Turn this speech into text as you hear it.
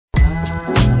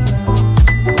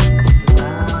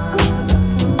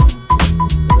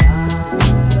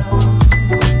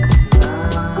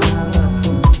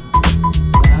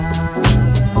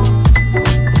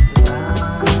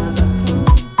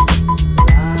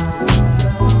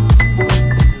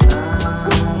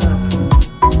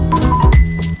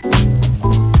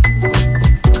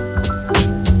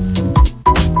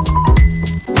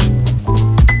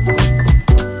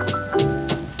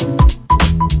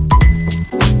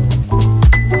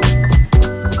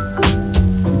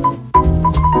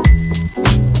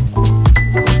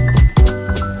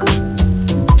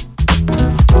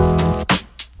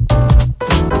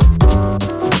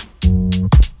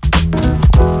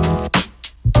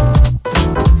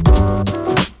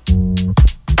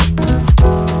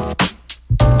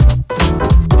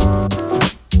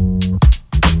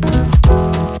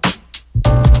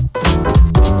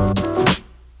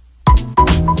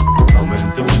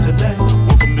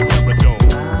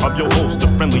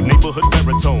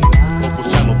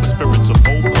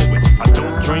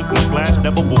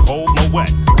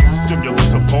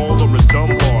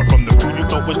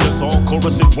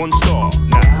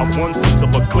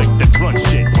run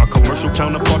shit. My commercial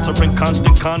counterparts are in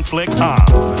constant conflict.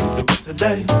 Do it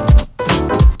today.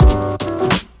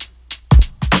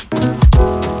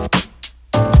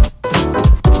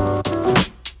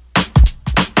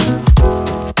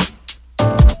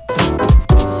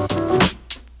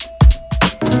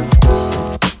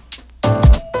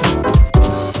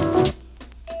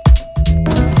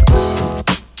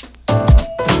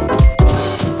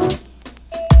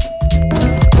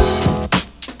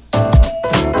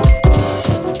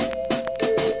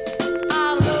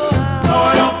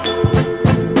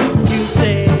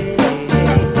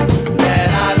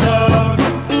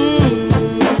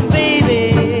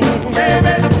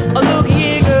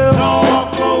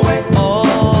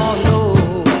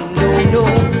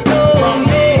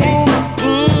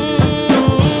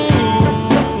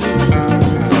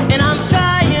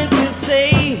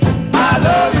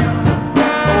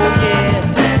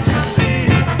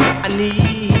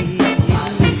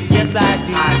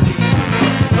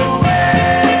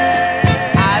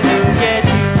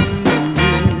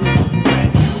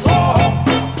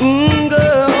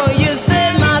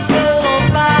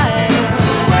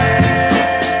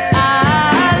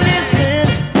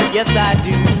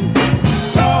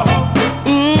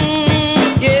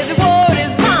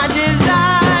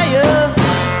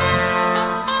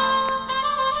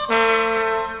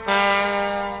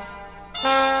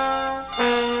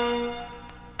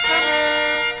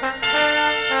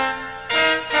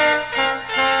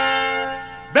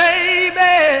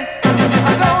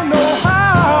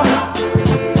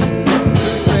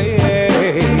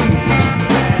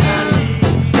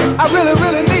 I really,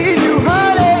 really need you,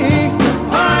 honey.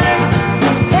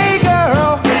 Honey.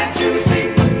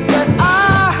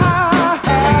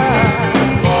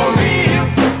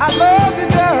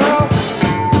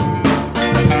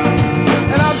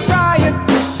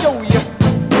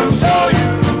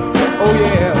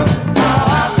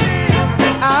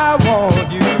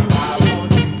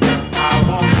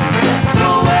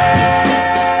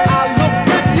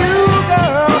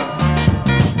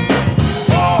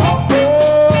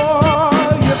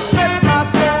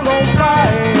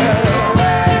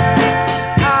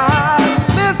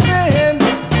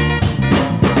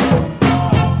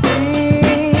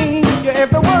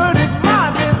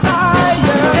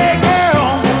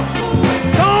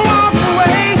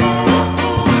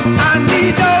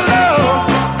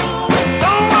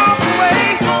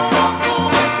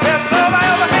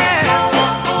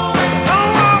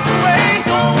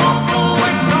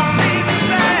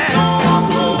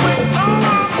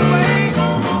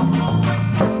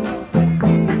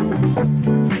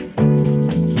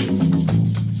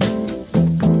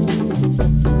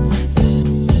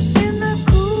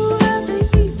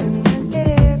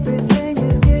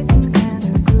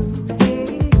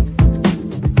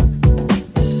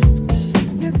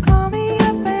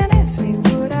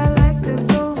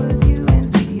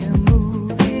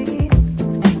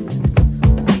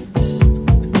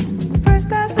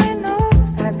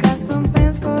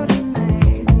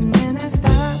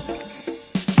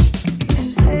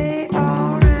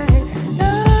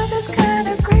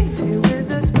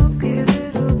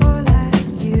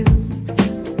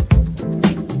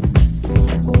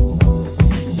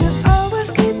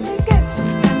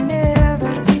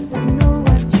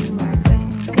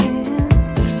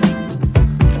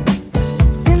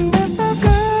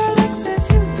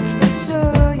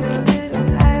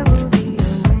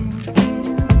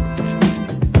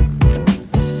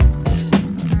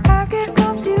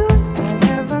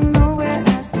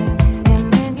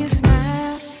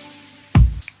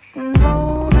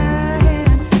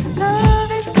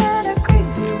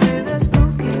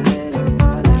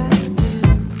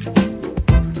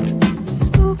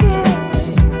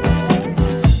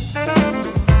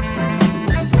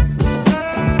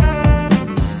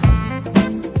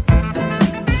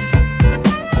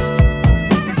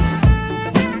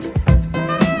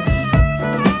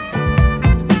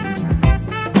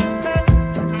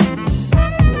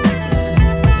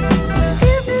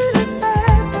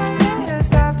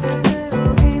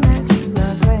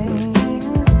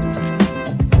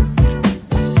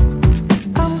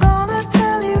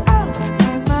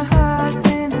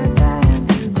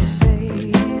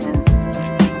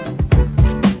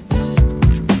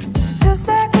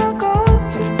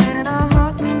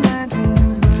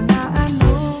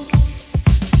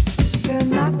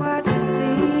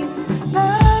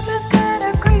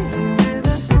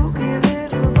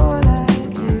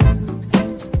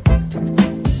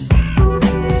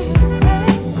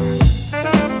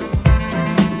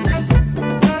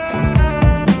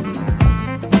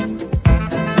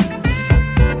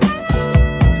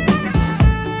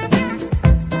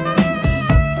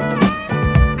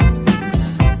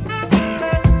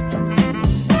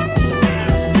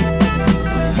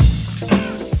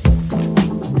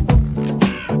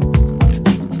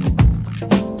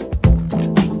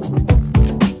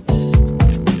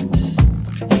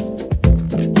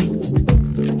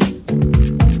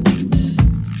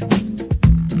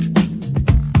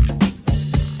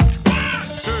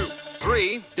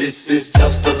 is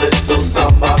just a little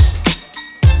samba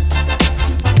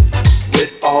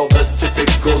with all the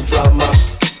typical drama.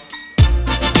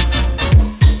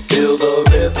 Feel the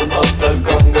rhythm of the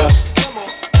conga.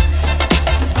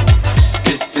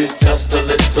 This is just a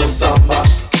little samba.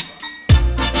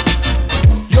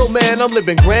 Yo man, I'm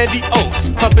living grandiose,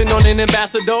 puffin' on an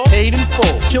ambassador, paid in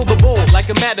full, kill the bull like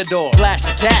a matador, flash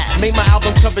the cat, make my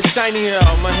album cover shiny,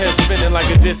 my head spinning like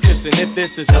a discus, and if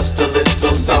this is just a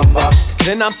little samba,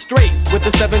 then I'm straight with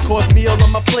the 7-course meal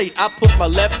on my plate. I put my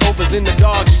leftovers in the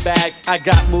doggy bag. I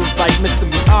got moves like Mr.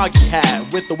 Miyagi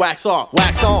had with the wax off,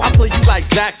 wax on. I play you like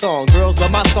Zach's song. Girls love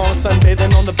my song,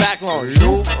 sunbathing on the back lawn.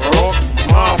 You rock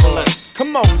marvelous.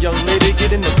 Come on, young lady,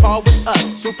 get in the car with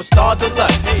us. Superstar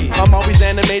deluxe. I'm always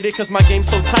animated cause my game's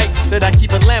so tight that I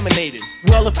keep it laminated.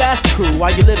 Well, if that's true, why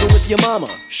you living with your mama?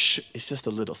 Shh, it's just a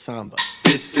little samba.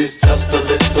 This is just a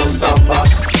little samba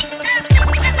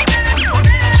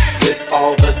with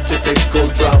all the typical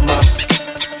drama.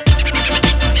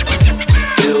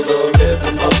 Feel the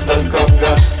rhythm of the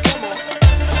conga.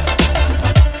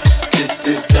 This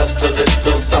is just a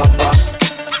little samba.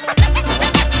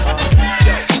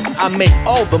 I make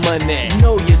all the money.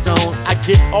 No, you don't. I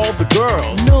get all the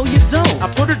girls. No, you don't. I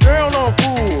put a girl on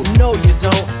fools. No, you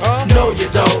don't. No, you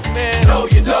don't. Man, no,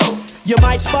 you don't. You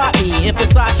might spot me in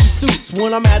Versace suits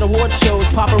when I'm at award shows,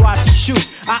 paparazzi shoot.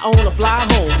 I own a fly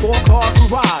home, 4-car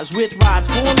garage with rides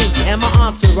for me and my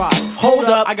entourage. Hold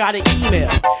up, I got an email.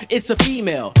 It's a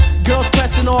female. Girls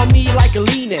pressing on me like a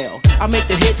Lee nail. I make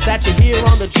the hits that you hear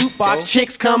on the jukebox.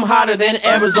 Chicks come hotter than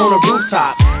Arizona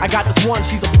rooftops. I got this one,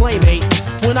 she's a playmate.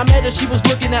 When I met her, she was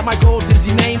looking at my gold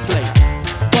Disney nameplate.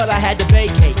 But I had to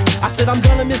vacate. I said I'm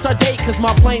gonna miss our date cause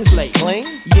my plane's late. Plane?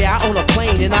 Yeah, I own a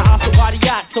plane and I also buy a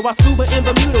yacht. So I scuba in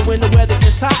Bermuda when the weather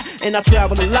gets hot. And I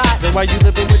travel a lot. Then why you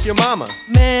living with your mama?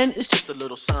 Man, it's just a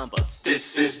little samba.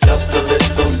 This is just a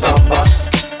little samba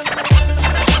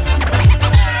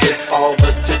with all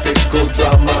the typical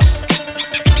drama.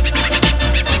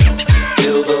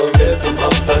 Feel the rhythm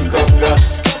of the conga.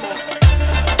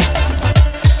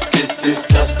 This is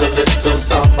just a little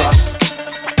samba.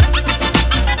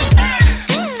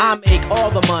 I make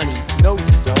all the money. No,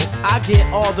 you don't. I get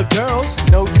all the girls.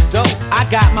 No, you don't. I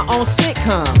got my own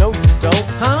sitcom. No, you don't.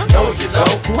 Huh? No, you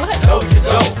don't. What? No, you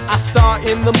don't. I star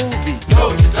in the movies.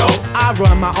 No, you don't. I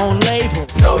run my own label.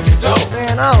 No, you don't.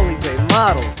 Man, I only date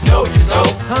models. No, you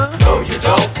don't. Huh? No, you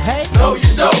don't. Hey? No,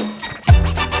 you don't.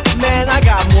 Man, I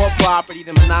got more property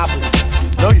than Monopoly.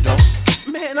 No, you don't.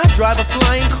 Man, I drive a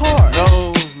flying car.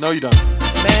 No, you don't.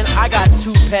 Man, I got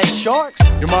 2 pet sharks.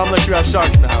 Your mom let you have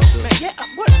sharks in the house, dude. Man, yeah,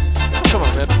 what? Come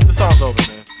on, man. The song's over,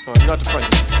 man. Come on, you don't have to front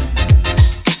it.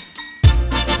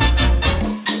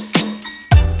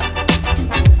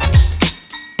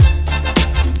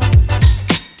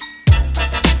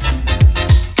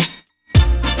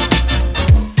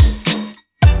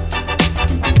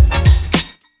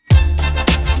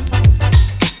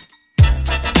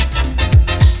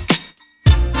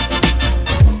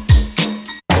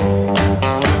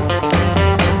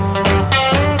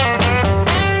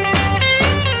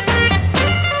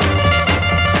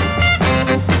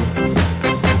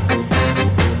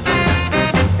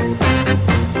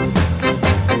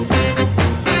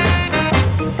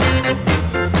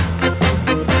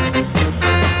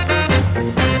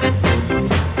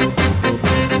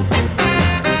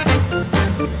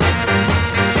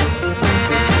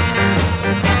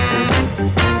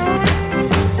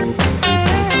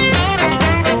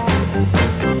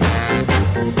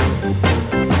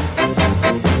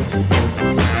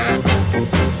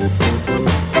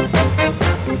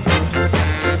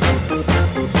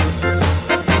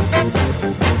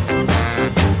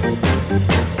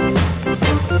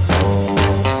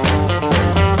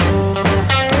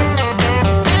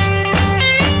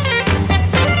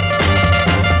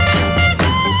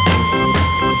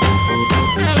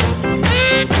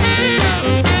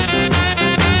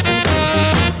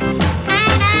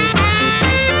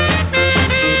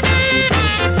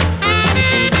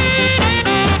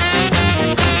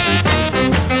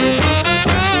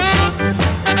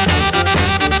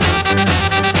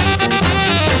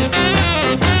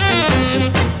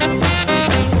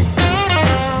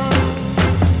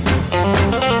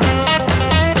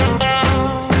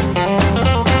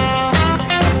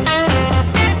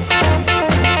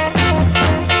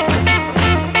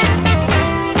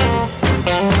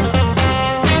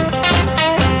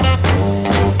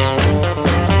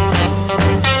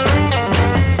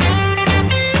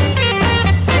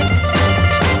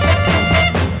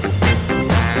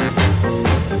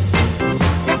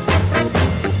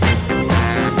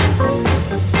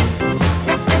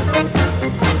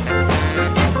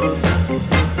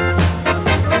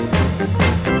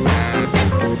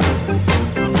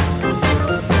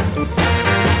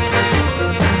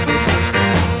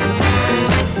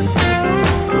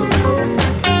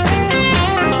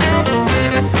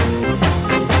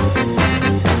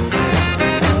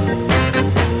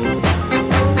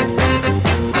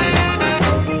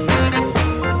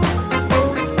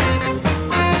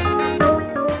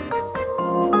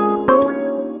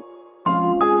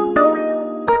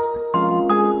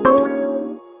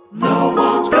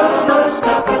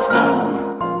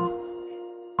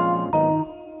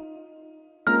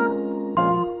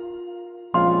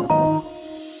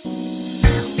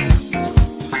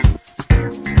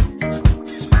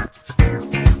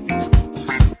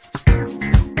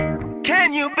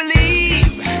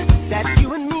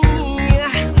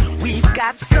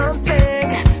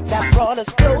 brought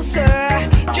us closer,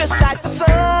 just like the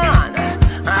sun.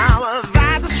 Our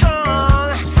vibes are strong,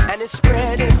 and it's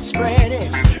spreading, spreading,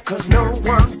 'cause no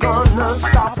one's gonna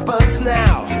stop us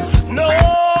now. No,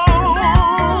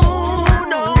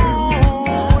 no,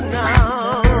 no.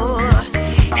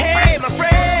 Hey, my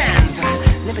friends,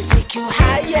 let me take you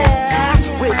higher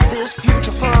with this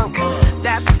future funk.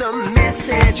 That's the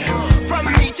message from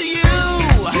me to you.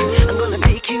 I'm gonna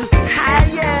take you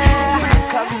higher,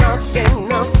 'cause nothing,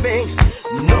 nothing,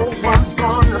 no one's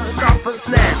gonna stop us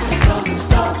now.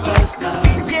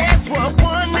 Yes, we're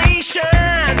one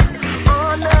nation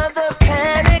under the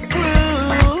panic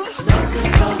groove.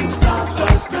 Nothing's gonna stop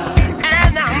us now.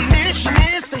 And our mission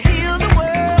is to heal the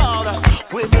world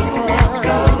with the funk. No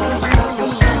one's gonna stop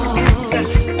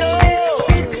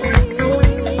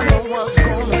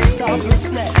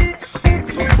us now.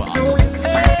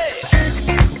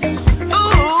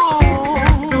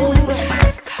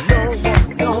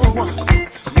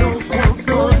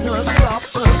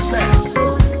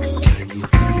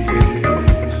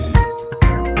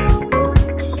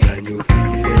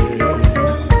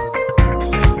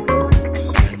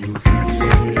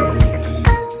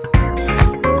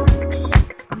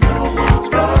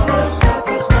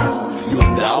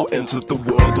 Entered the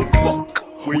world of funk,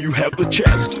 where you have the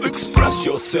chance to express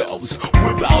yourselves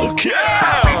without a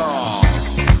care.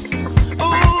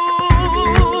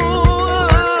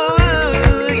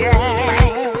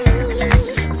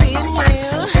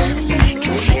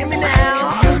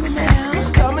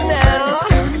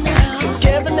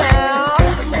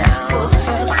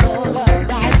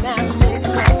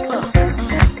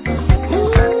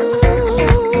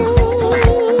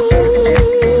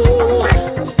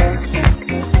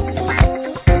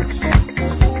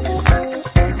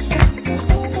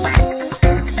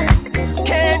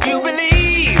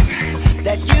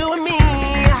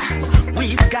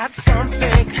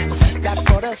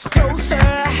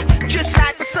 Closer, just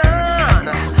like the sun.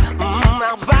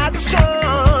 Our vibes are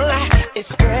strong. It's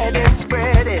spreading,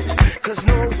 spreading, 'cause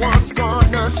no one's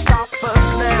gonna stop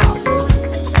us now.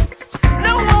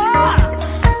 No one,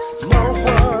 no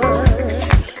one,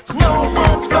 no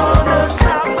one's gonna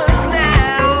stop us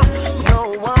now. No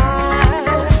one,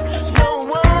 no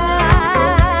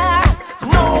one,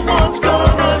 no one's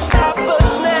gonna stop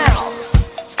us now.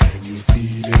 Can you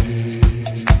feel it?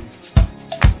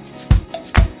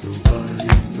 Nobody,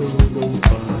 no,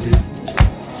 nobody.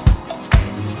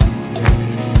 Can you feel it?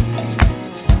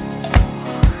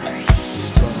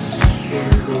 Nobody, no,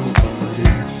 nobody.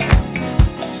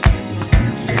 Can you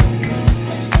feel it?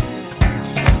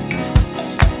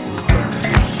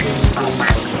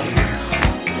 Nobody,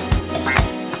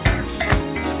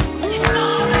 no, nobody.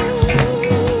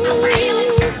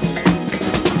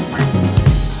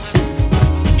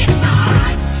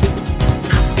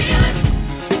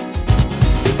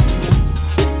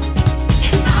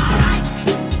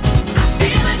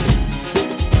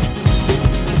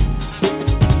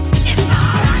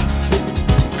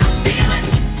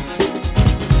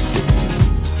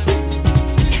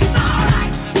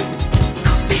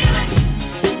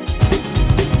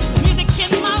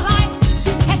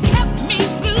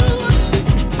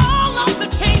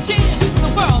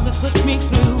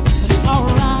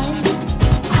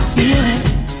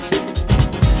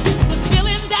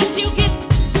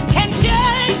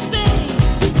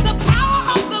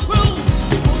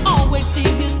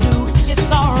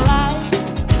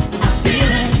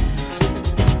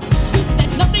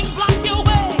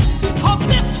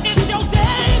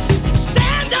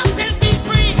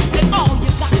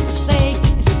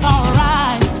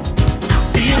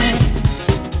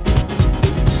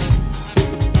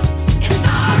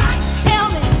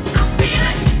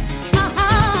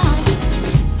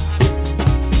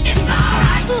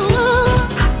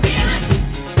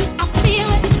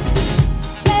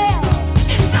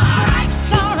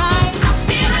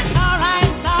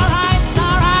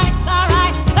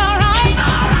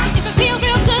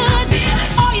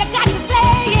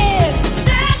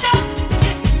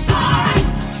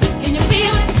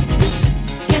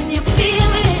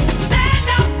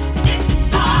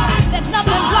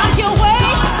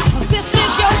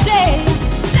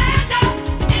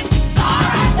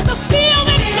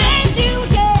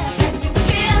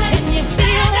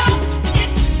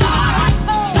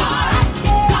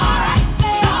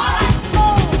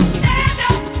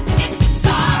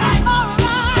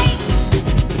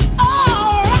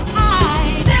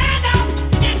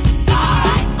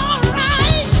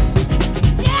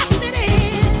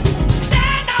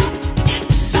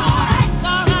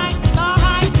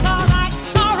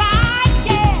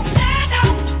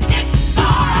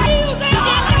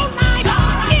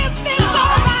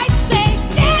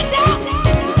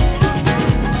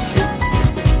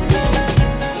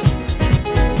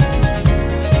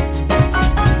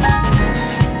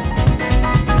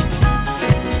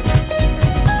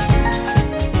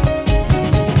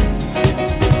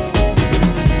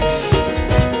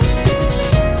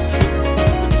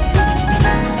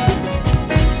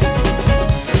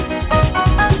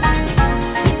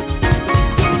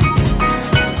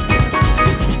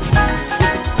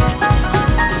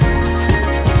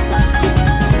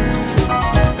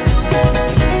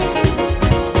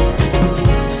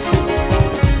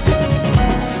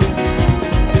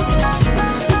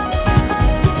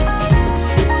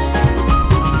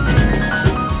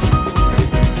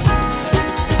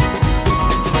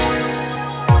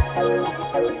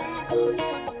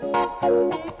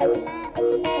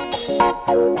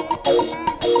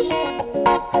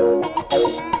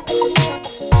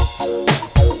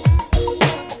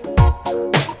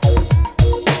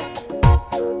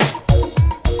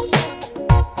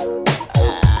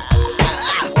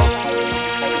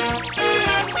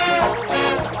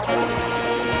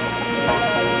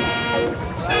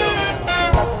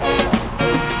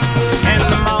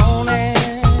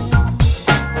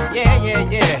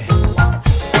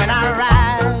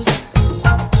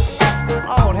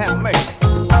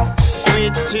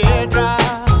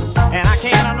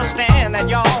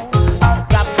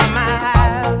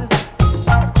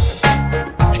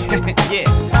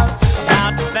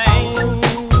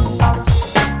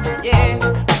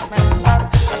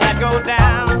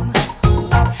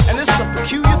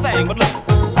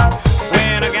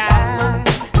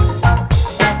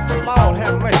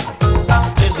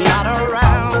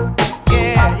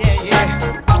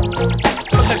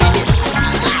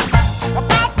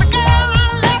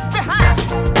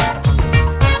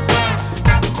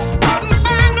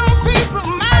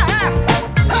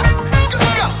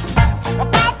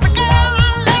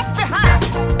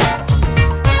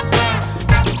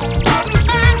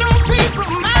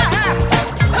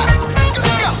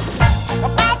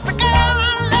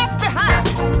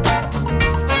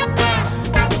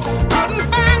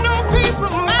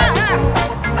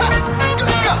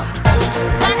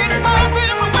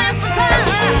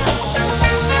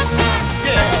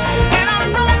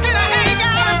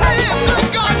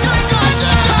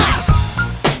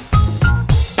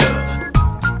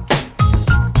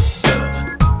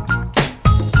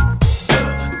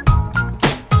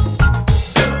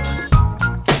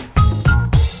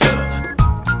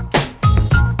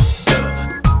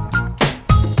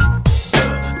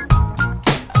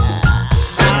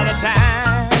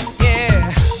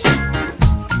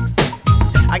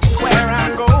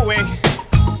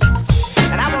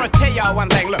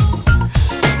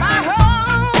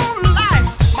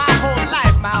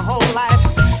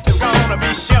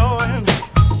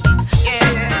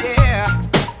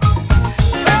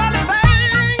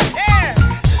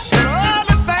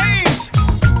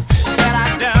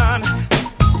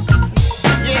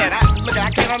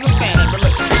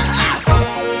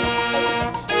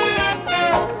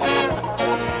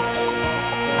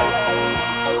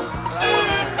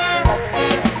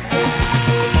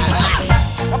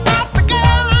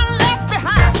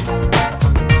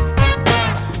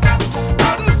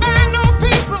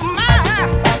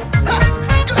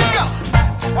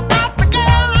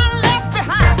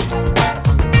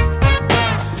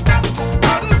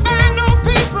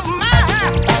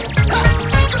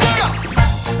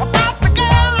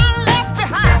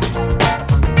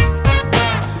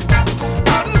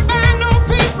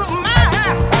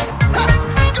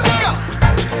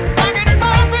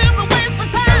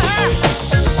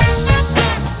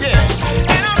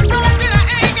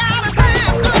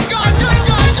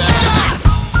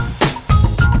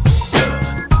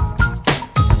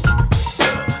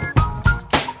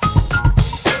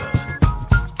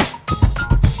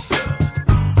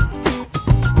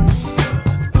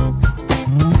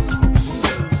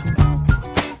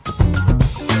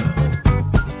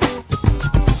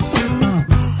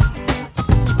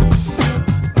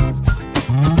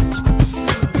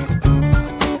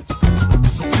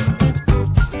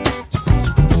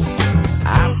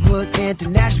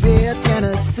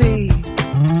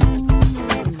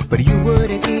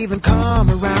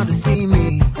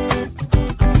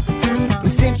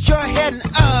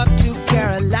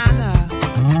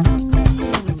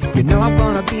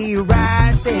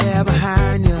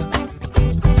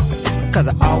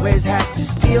 always have to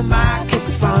steal my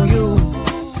kisses from you.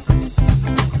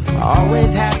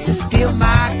 Always have to steal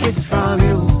my kisses from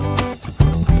you.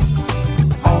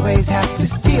 Always have to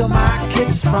steal my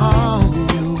kisses from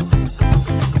you.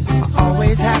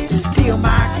 Always have to steal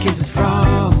my kisses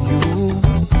from you.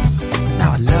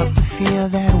 Now I love to feel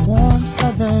that warm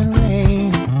southern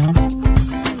rain.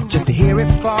 Just to hear it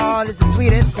fall is the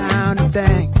sweetest sounding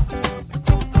thing.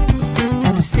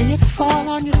 And to see it fall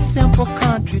on your simple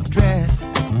country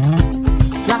dress,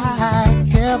 like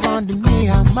heaven to me,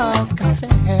 I must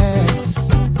confess.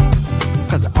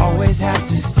 'Cause I always have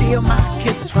to steal my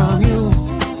kisses from you.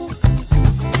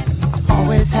 I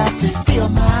always have to steal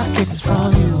my kisses from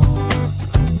you.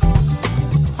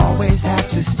 Always have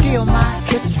to steal my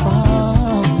kisses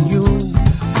from you.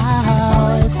 I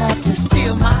always have to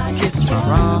steal my kisses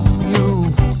from you.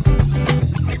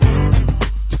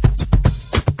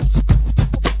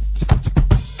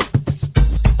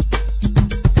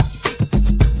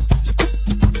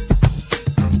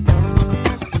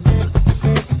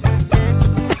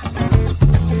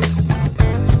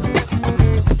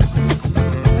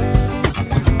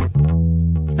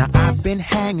 Now I've been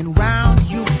hanging around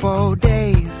you for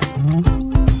days,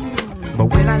 but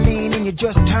when I lean in, you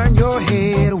just turn your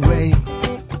head away.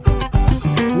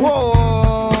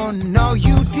 Whoa, no,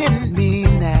 you didn't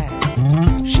mean that.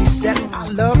 She said, I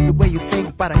love the way you think,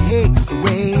 but I hate the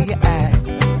way you act.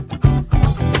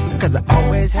 'Cause I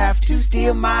always have to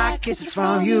steal my kisses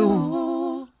from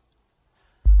you.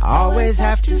 I always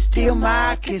have to steal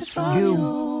my kisses from you.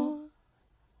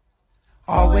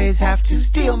 Always have to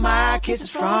steal my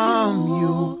kisses from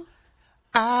you.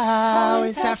 I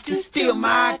always have to steal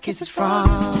my kisses from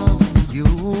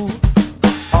you.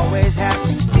 Always have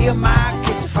to steal my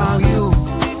kisses from you.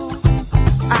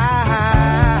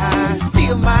 I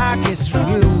steal my kisses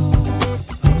from you.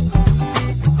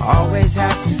 Always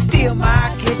have to steal my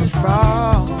kisses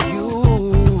from you.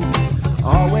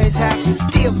 Always have to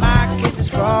steal my kisses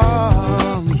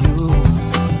from you.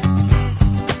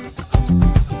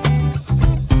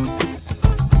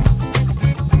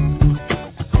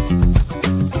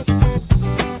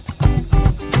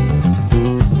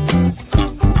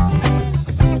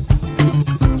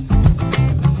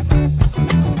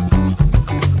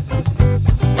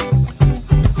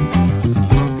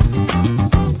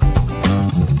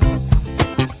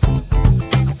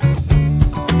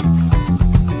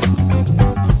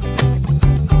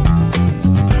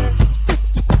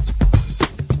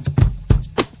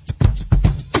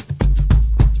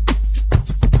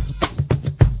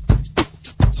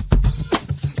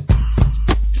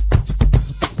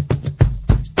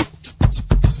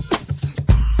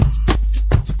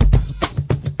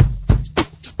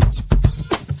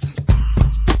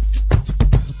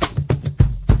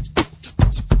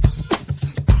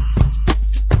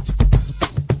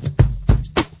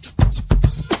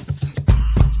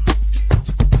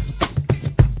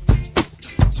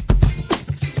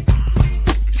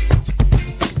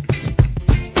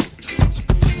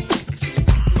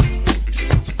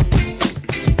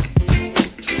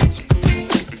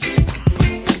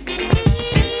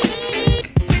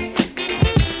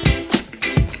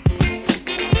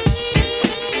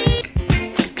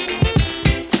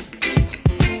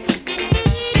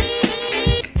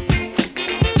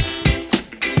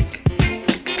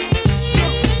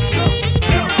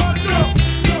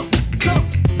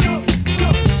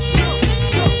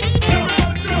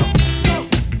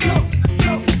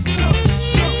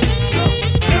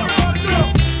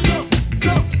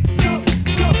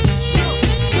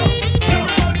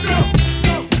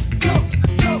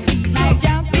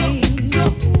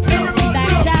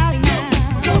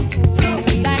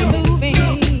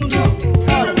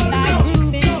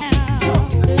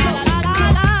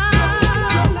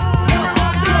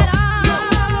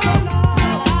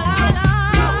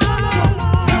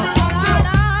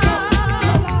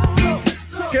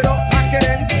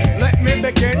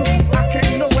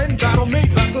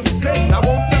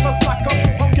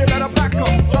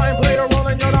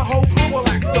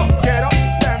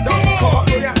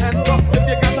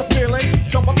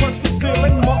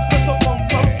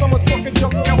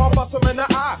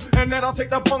 I'll take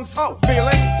the punks out,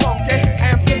 feeling funky.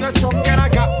 Amps in the trunk, and I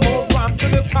got more rhymes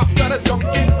than this cops at a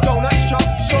Dunkin' Donut shop.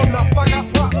 Sure enough, I got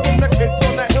props from the kids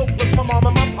on the hill, plus my mom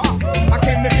and my pops. I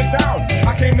came to get down,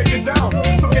 I came to get down.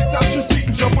 So get out your seat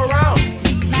and jump around.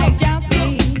 Like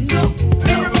jumping,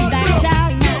 like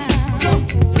shouting now,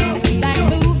 like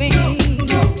moving,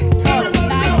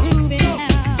 like grooving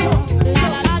now. La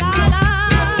la la la la.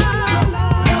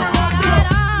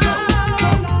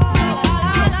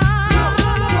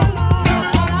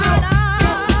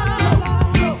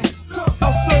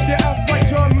 I'll serve your ass like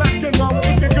John Mac.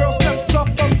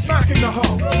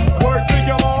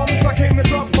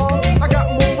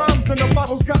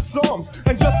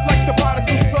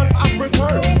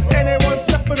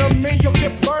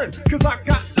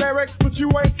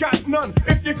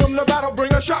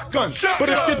 shotgun. But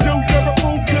if you do, you're a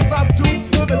fool, cause I do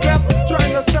to the death.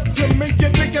 Trying to step to me, you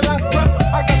take your last breath.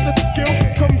 I got the skill,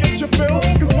 come get your fill.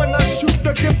 Cause when I shoot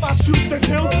the gift, I shoot the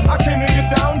kill. I came to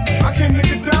get down, I came to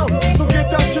get down. So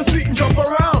get out your seat and jump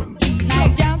around.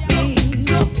 Like jumping,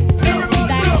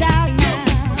 like shouting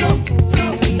now,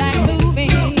 like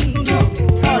moving,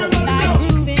 like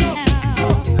grooving now.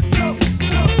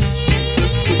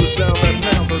 Listen to the sound that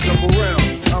pounds, I jump around.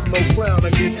 I'm no clown, I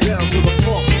get down to the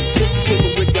funk. Listen to the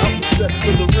wig out and step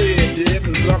to the rear, yeah,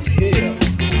 cause I'm here.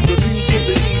 The B to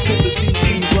the E to the T,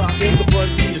 rockin'. The bun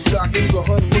to your stockings, a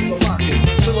hun puts a lockin'.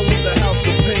 Chillin' with the house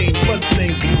of pain, blood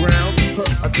stains the ground.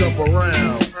 I jump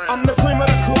around. I'm the cream of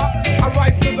the crop, I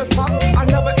rise to the top. I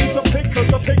never eat a pig,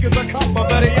 cause a pig is a cop. Or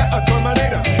better yet, a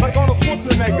Terminator, like Arnold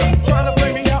Schwarzenegger. Trying to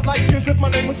play me out like as if my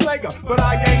name was Slager. But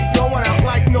I ain't going out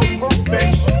like no punk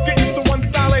bitch. Get used to one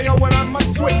style, yo, when I might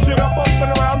switch it up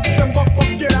and around. Then bump,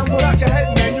 get out without your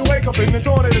head, man. You wake up in the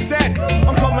dawn of the dead.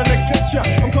 I'm coming to get ya,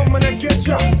 I'm coming to get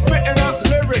ya. Spitting out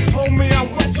lyrics, homie, I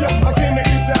with ya. I came to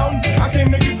get down, I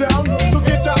came to get down. So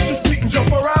get out your seat and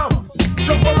jump around.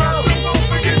 Jump around, jump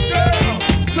up and get down.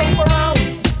 Jump around,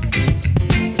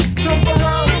 jump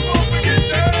around, jump up and get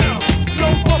down.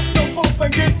 Jump up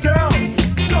and get down.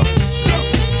 Jump, jump,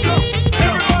 jump,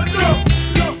 everybody jump,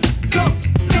 jump, jump,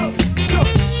 jump, jump, jump,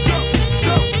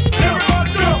 jump, everybody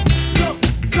jump, jump,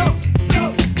 jump,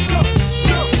 jump, jump,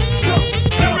 jump, jump,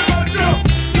 everybody jump,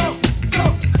 jump,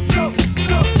 jump, jump,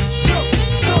 jump, jump,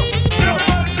 jump,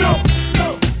 everybody jump,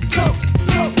 jump,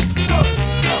 jump, jump,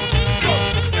 jump, jump,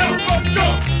 everybody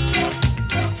jump.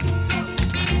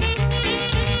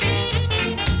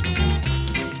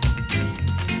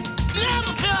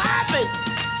 Never feel happy.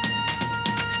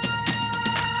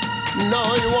 No,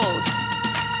 you won't.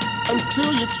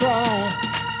 Until you try.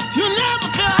 You never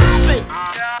feel happy.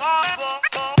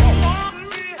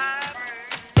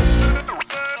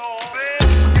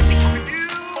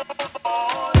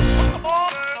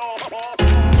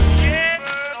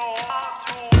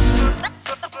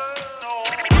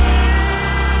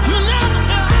 You never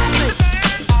feel happy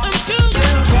until you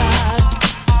try.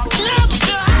 Never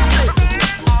feel happy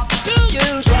until you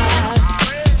try.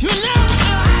 You never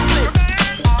feel happy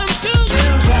until you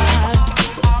try.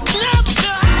 Never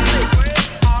feel happy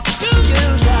until you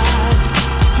try.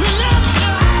 You never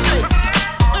feel happy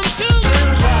until you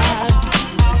try.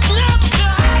 Never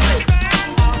feel happy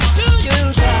until you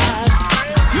try.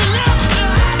 You never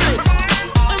feel happy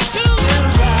until you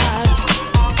try.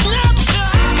 Never feel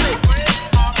happy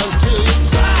until you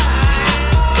try.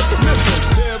 Listen,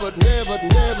 never, never,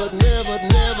 never, never,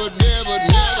 never, never,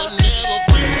 never, never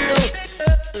feel.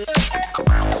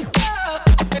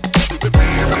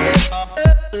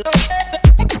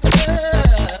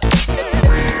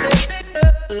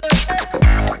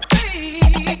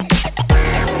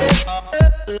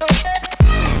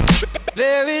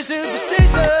 Very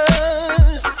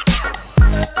superstitious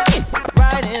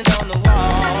writings on the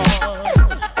wall.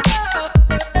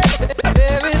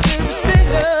 Very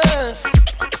superstitious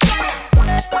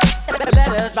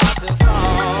letters about to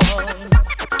fall.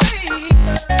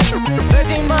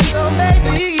 13 months old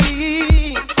baby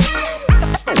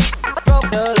broke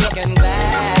the looking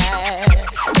glass.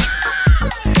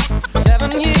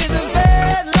 7 years of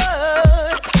bad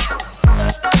luck.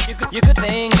 You could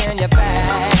think in your past.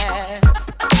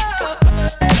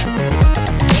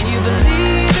 And you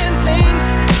believe in things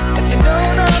that you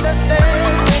don't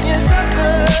understand when you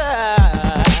suffer.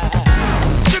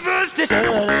 Superstition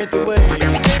ain't the way.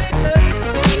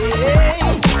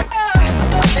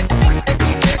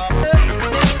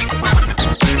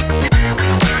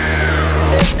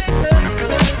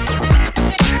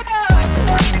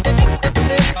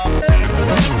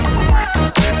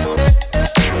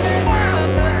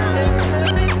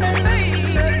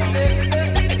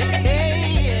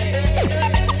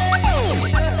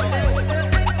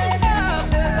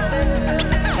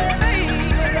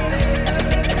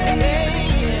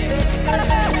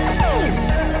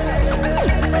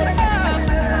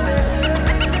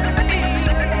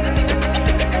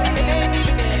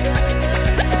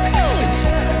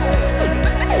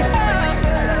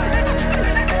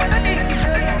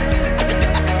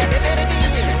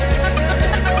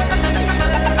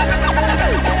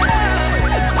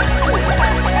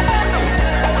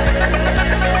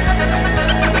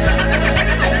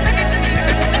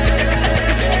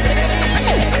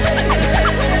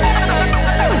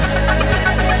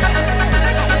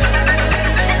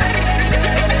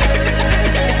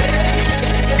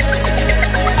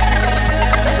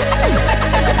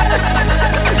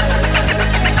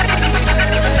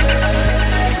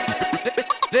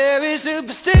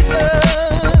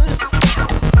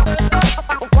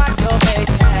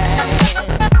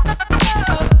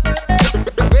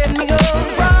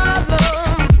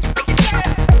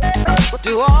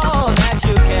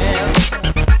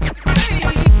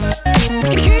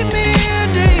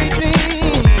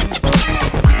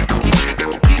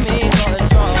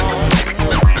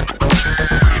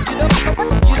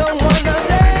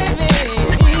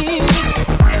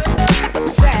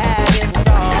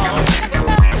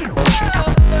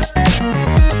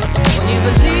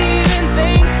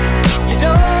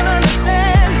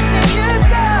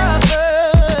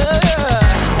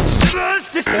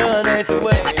 underneath the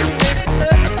way.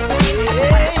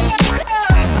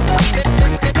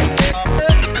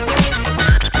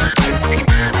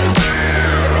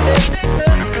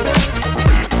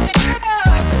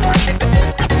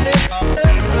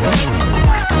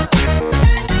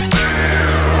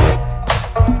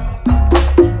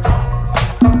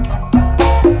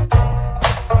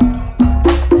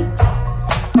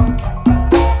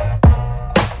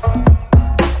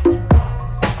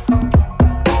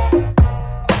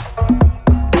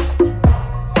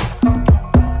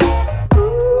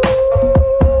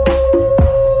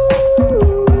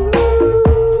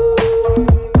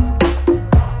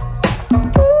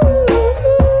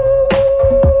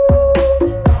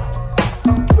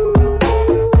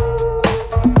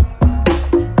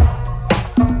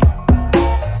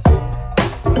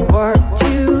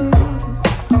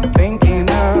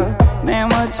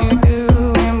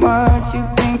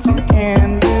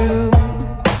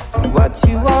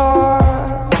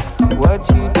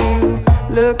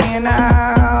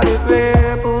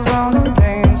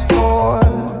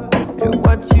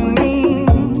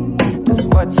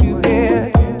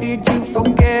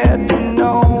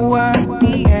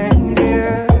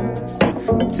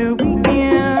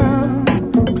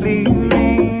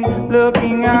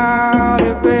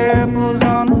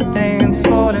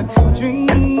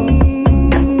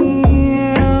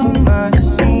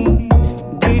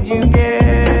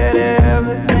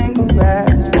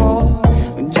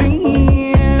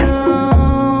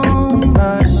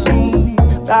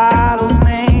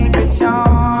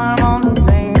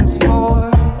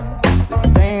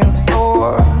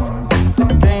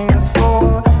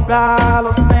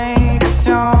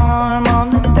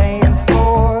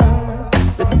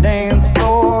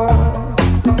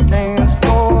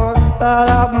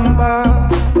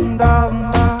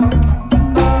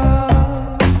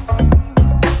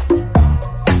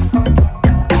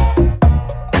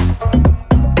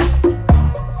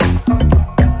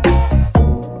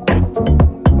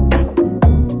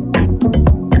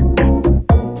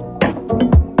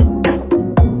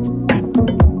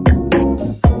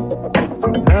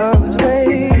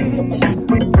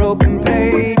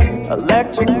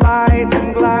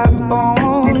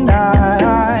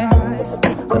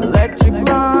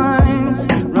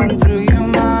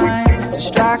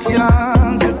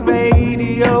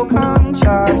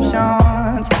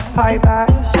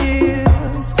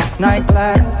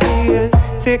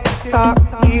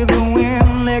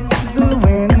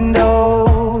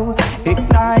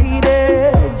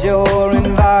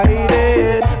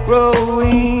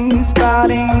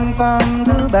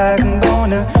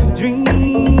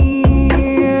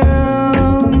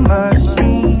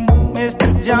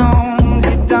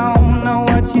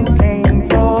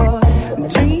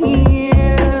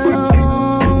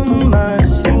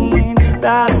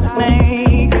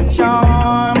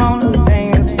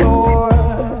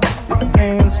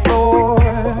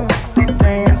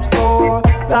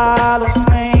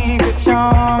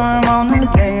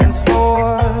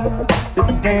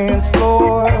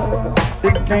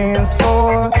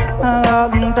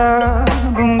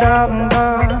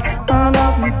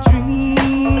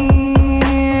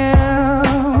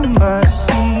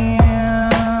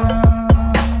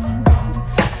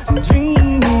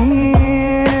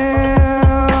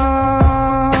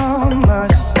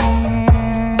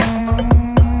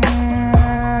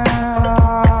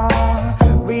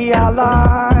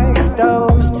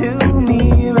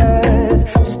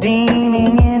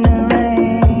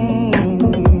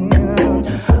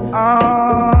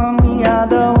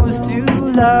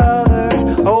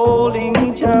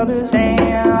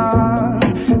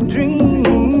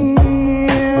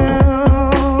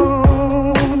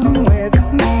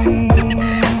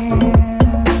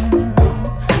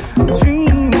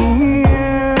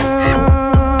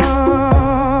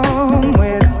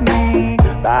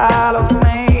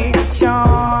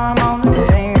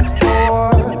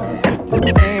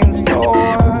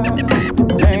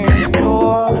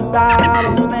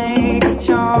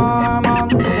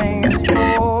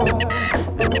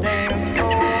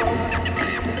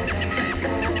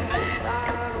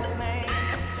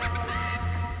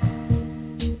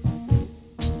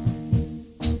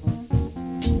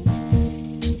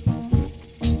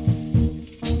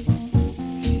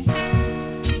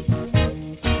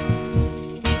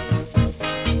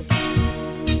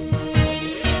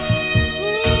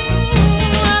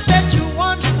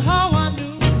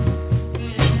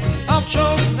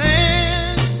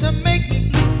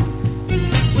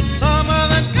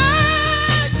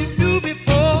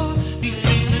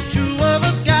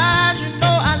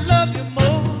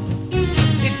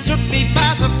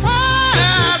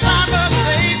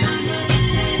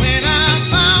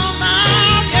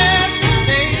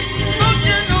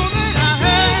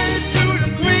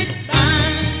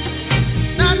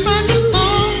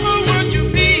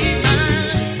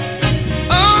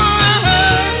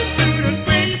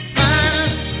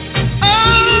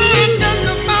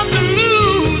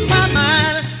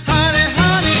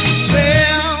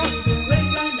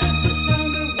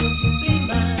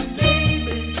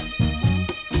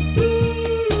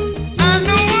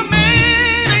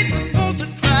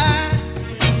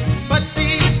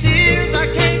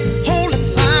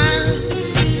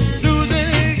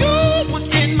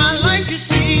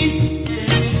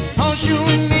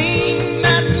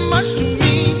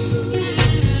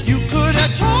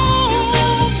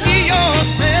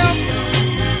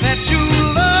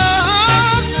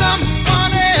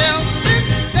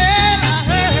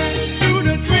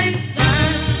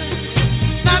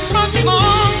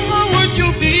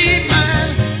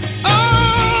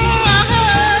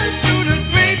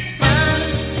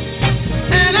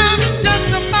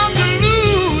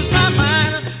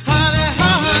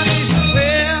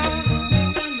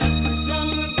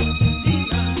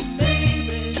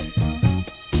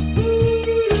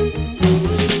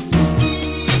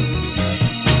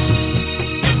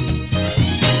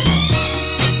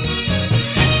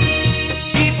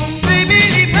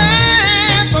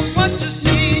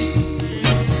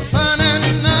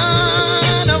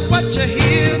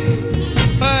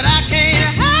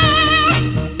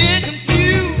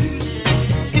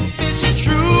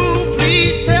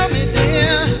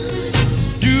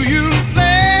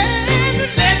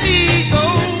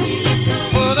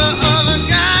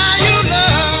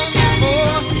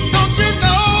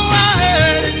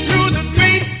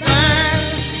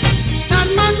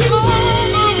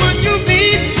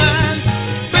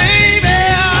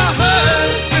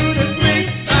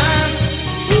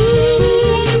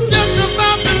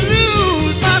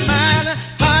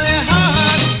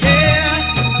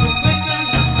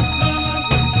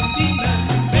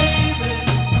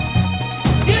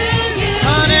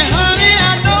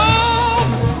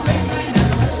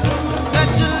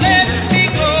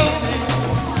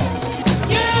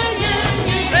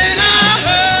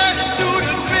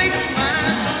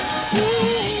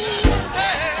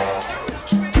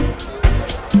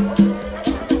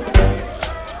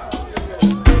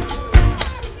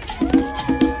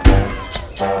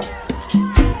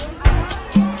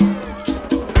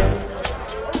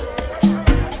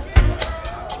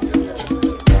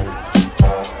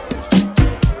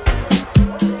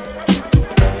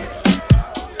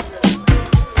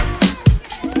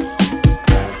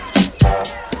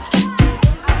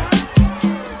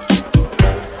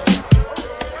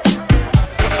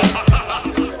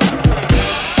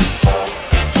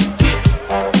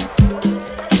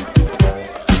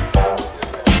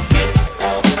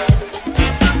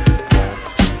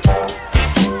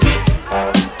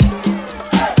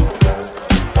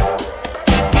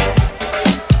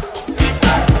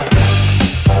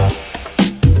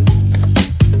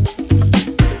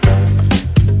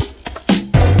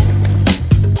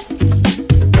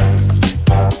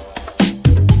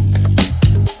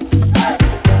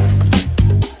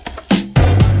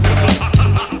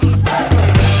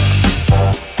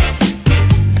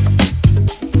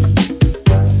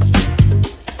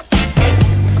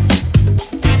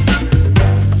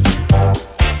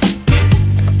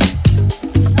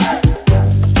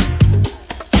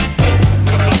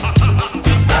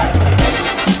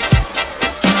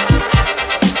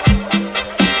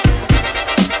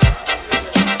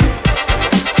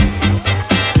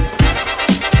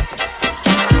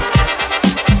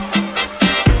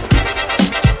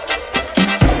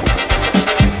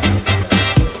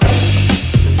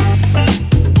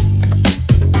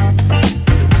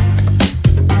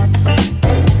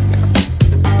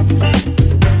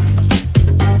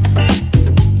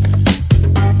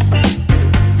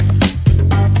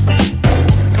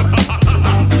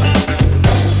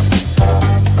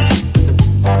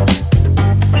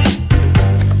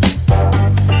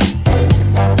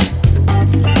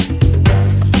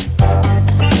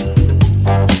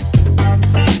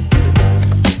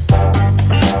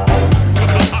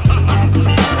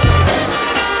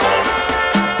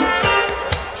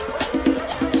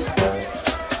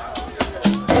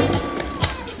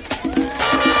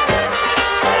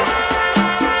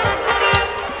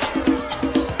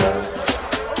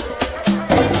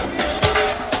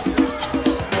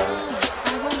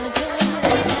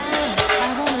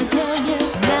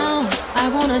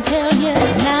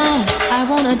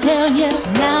 wanna tell you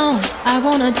now. I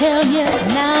wanna tell you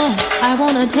now. I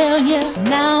wanna tell you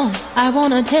now. I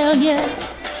wanna tell you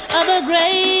of a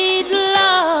great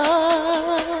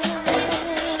love.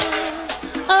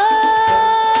 Oh,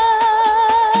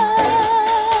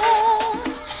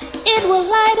 it will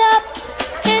light up.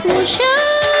 It will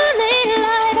surely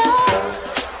light up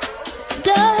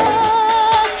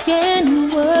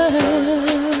darkened world.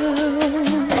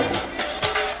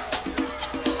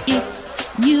 If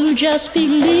you just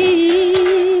believe.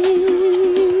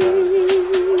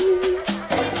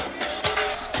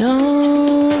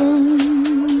 Stone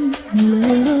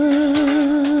love,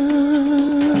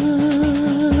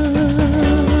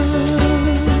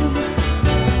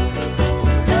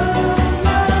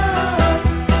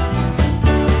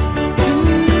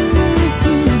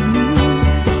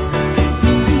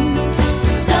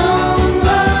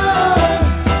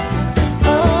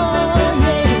 oh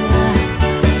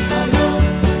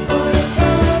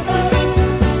yeah.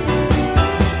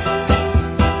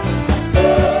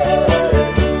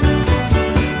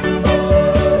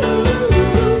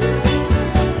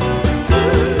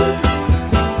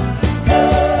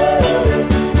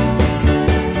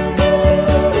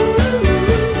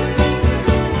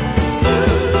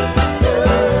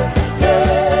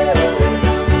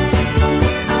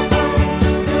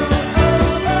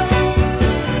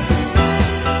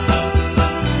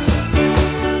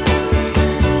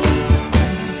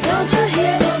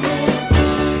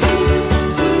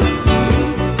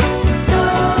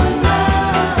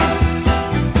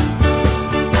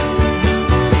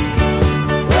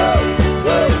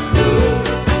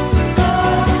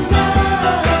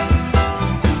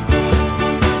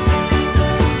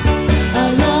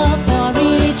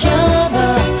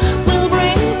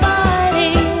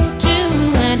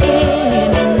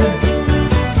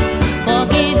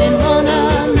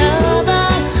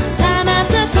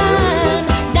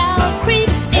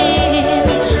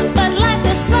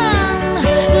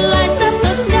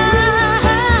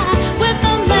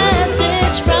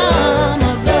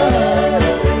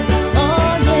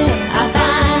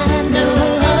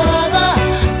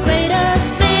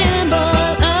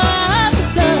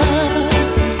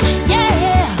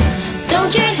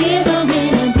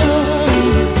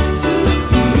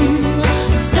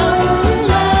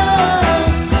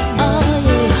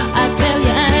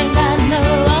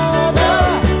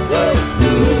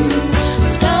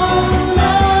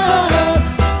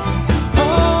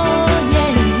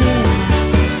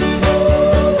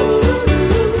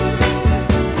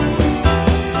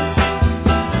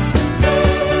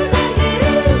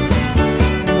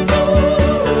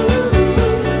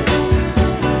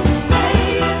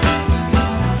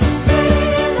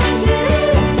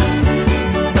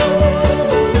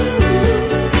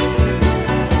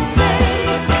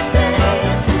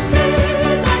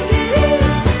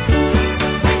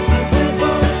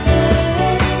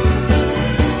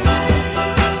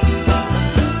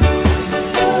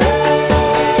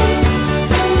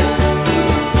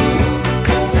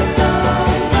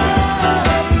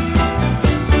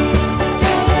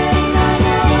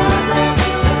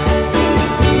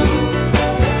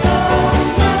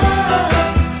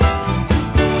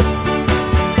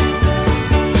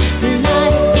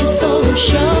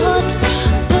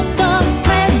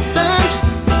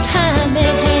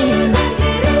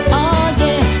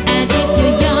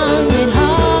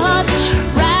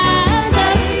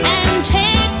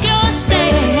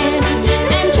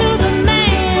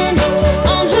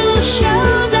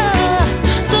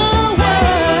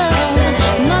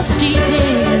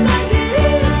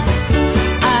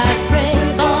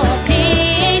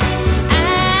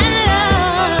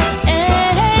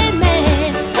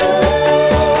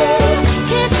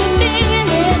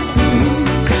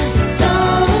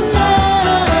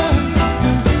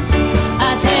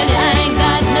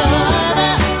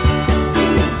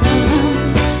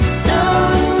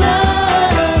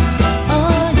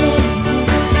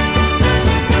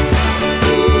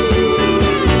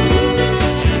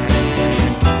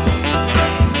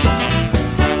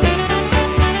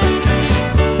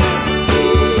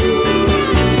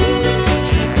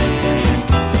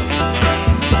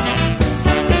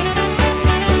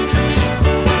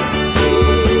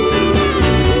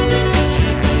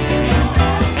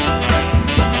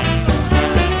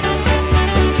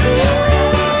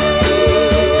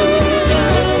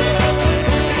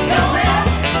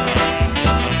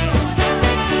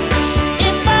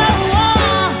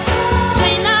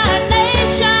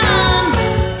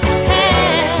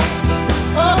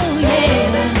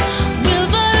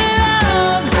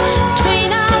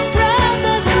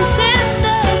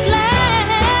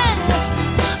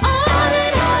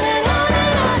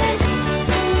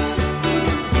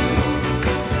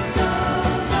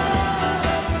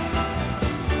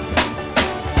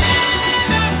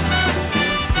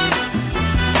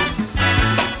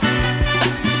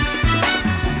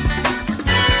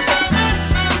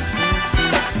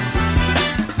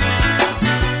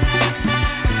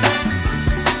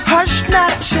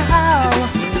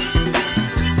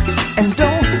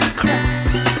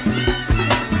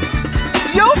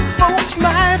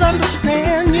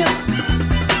 understand you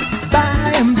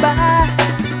by and by.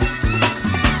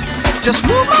 Just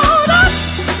move on up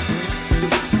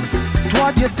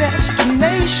toward your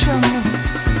destination.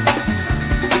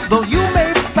 Though you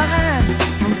may find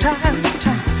from time to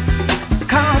time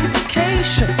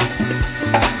complication.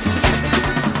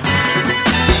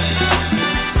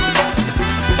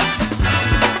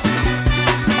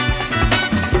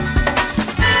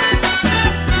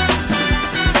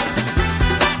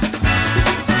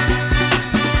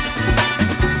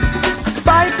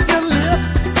 Bite your lip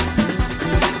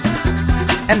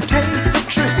and take the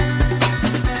trip.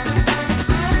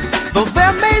 Though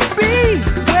there may be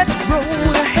wet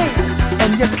road ahead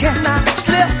and you cannot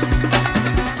slip,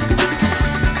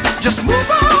 just move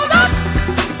on up.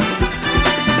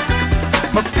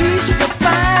 For peace you'll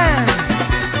find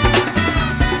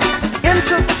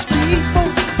into the steeple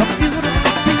of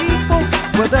beautiful people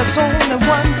where there's only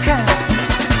one kind.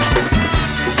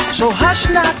 So hush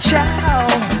not,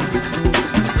 child,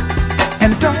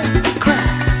 and don't cry.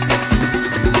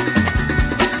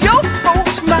 Your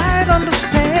folks might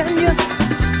understand you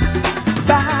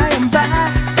by and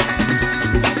by.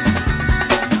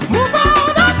 Move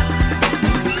on up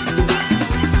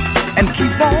and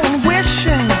keep on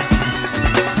wishing.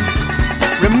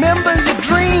 Remember your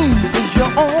dream is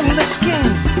your only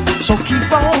scheme, so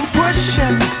keep on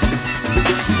pushing.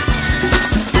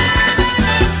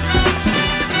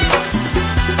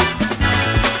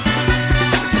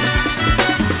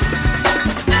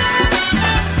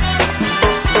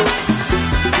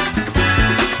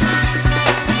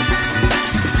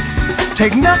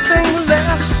 Take nothing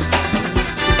less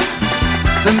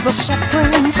than the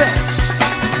supreme best.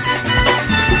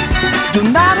 Do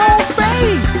not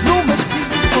obey, you must be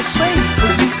forsake,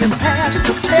 but you can pass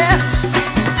the test.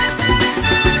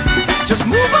 Just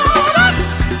move on up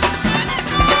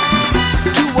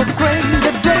to a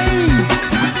greater day.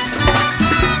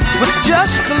 With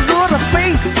just a little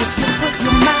faith, if you put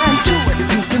your mind to it,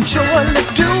 you can surely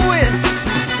do it.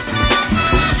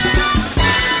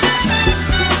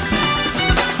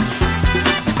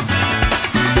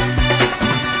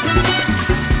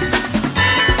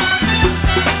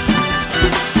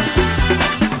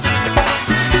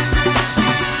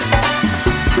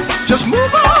 Just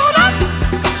move on up.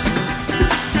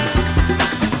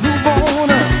 Move on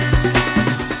up.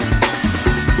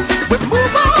 We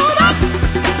move on up.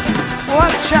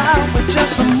 Watch out, we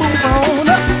just move on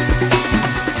up.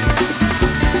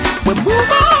 We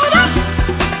move on up.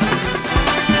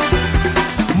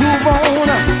 Move on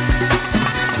up.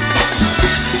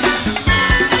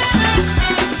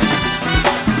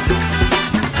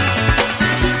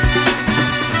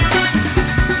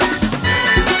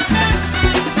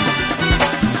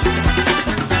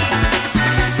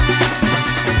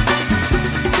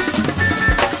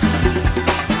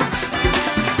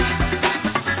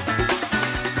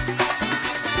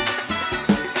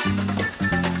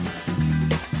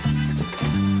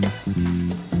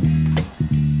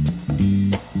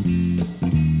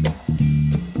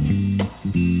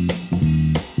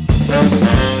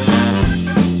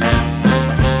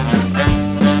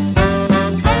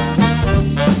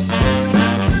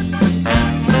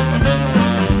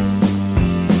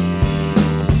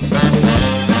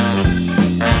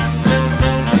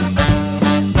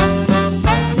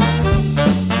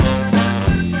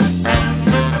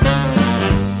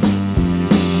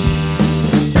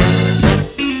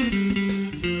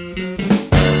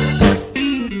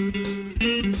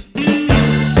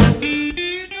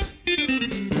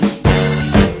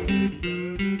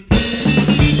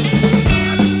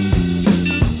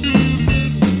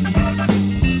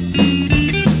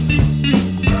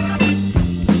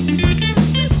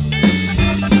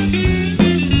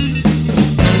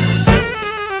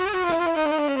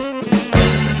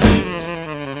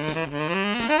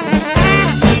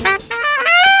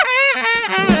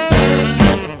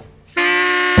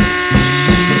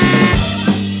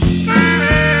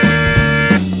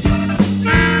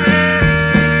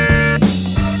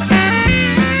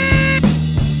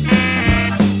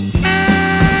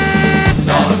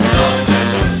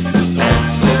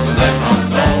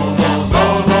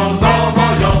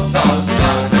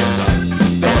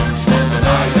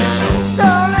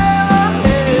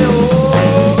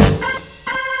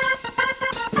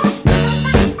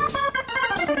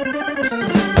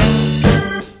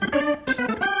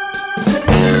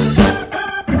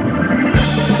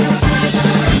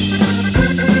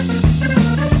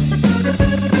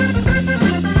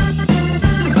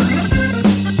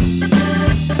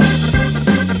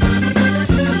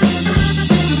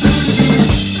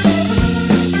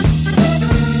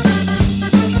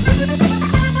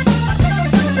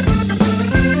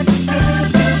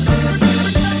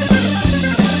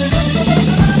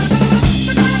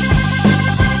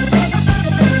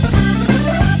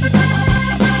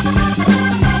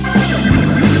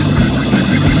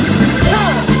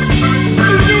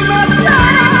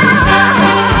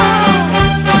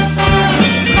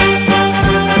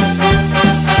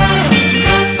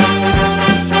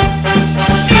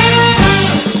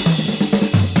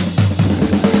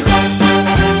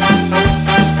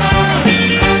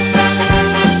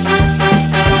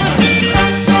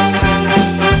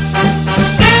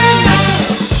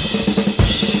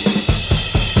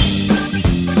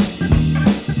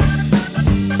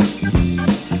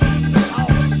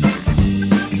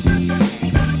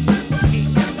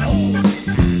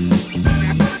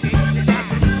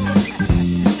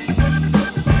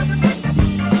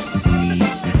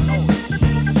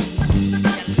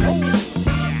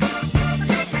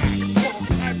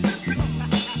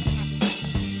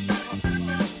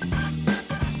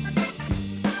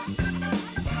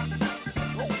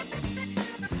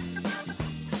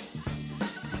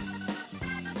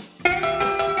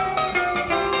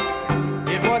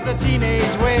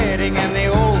 teenage wedding and the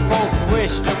old folks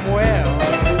wished him well.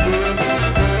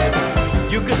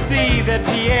 You could see that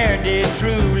Pierre did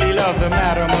truly love the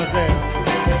mademoiselle.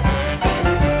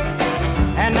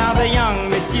 And now the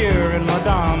young monsieur and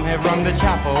madame have rung the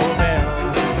chapel bell.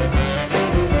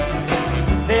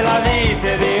 C'est la vie,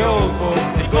 say the old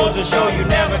folks, it goes to show you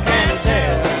never can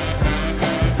tell.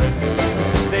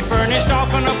 They furnished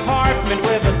off an apartment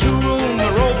with a two-room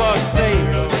robot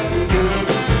sale.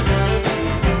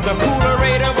 The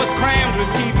coolerator was crammed with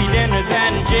TV dinners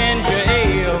and ginger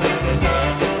ale.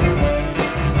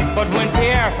 But when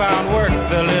Pierre found work,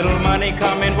 the little money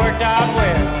coming worked out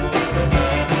well.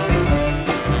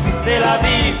 C'est la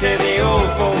vie, say the old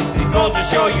folks, it goes to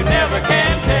show you never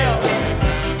can tell.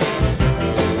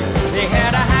 They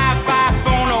had a hi-fi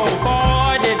phone, oh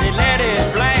boy, did they let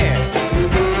it blast.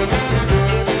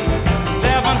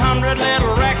 700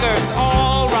 little records,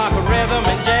 all rock, rhythm,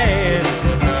 and jazz.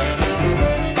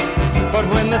 But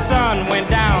when the sun went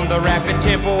down, the rapid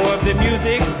tempo of the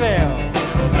music fell.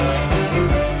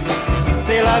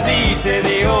 C'est la vie, say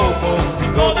the old folks,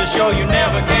 it goes to show you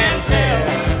never can tell.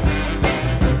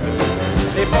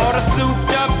 They bought a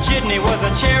souped up chitney, was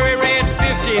a cherry red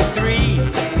 53,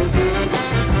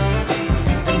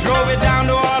 and drove it down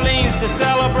to Orleans to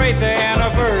celebrate their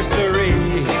anniversary.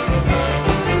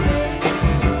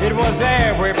 It was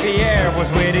there where Pierre was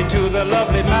wedded to the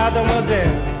lovely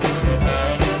mademoiselle.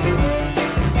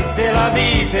 C'est la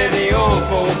vie, say the old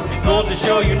folks, it goes to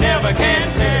show you never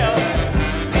can tell.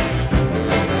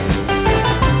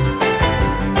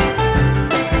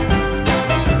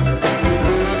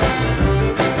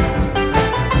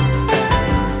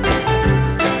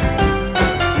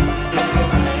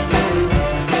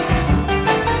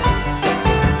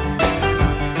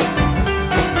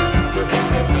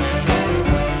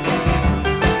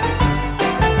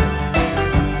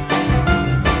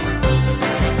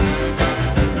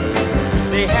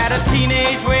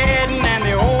 Teenage wedding and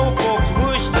the old folks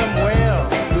wished them well.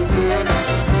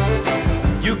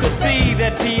 You could see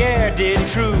that Pierre did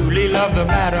truly love the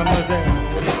mademoiselle.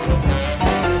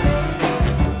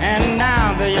 And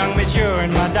now the young monsieur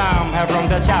and madame have rung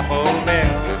the chapel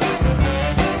bell.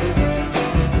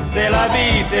 C'est la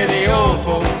vie, say the old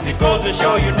folks, it goes to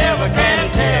show you never can